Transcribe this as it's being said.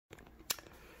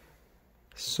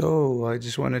So I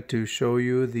just wanted to show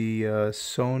you the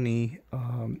Sony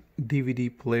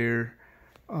DVD player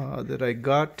that I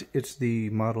got. It's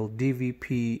the model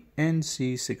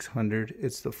DVP-NC600.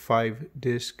 It's the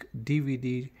 5-disc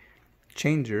DVD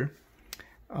changer.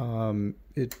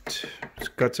 It's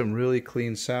got some really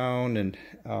clean sound, and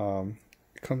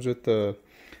it comes with a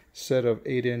set of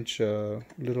 8-inch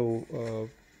little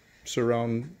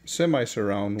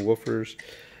semi-surround woofers.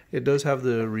 It does have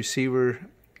the receiver.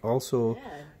 Also,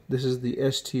 this is the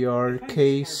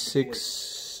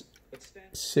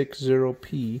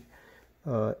STR-K660P,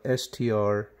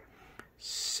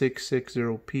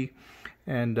 STR-660P,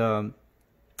 and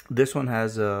this one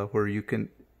has where you can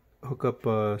hook up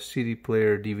a CD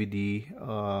player, DVD,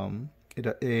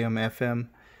 AM, FM,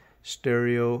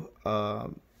 stereo.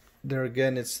 There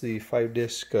again, it's the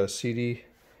 5-disc CD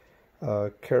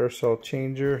carousel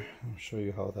changer. I'll show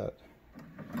you how that.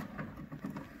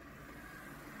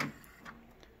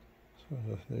 So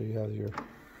there you have your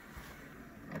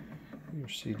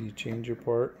CD changer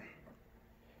part.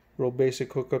 Real basic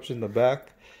hookups in the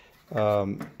back.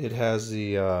 It has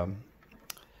the let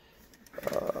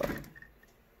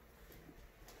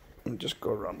me just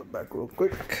go around the back real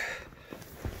quick.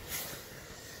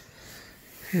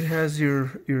 It has your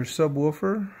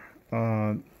subwoofer,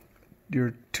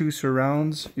 your 2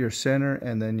 surrounds, your center,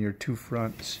 and then your 2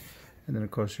 fronts, and then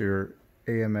of course your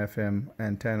AM FM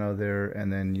antenna there,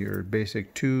 and then your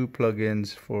basic 2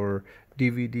 plugins for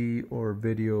DVD or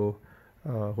video,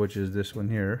 which is this one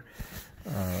here,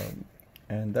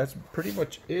 and that's pretty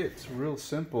much it. It's real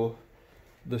simple.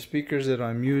 The speakers that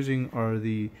I'm using are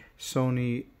the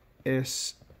Sony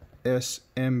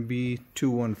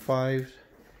SMB215.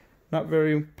 Not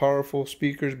very powerful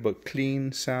speakers, but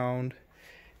clean sound,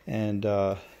 and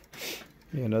you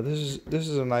know, this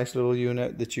is a nice little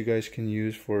unit that you guys can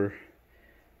use for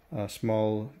a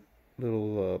small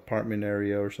little apartment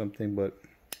area or something, but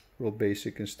real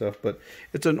basic and stuff. But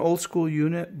it's an old school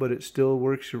unit, but it still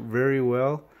works very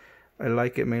well. I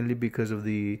like it mainly because of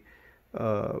the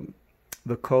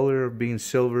color of being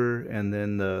silver, and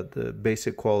then the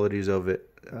basic qualities of it.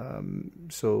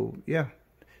 So yeah,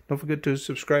 don't forget to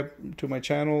subscribe to my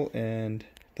channel, and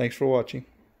thanks for watching.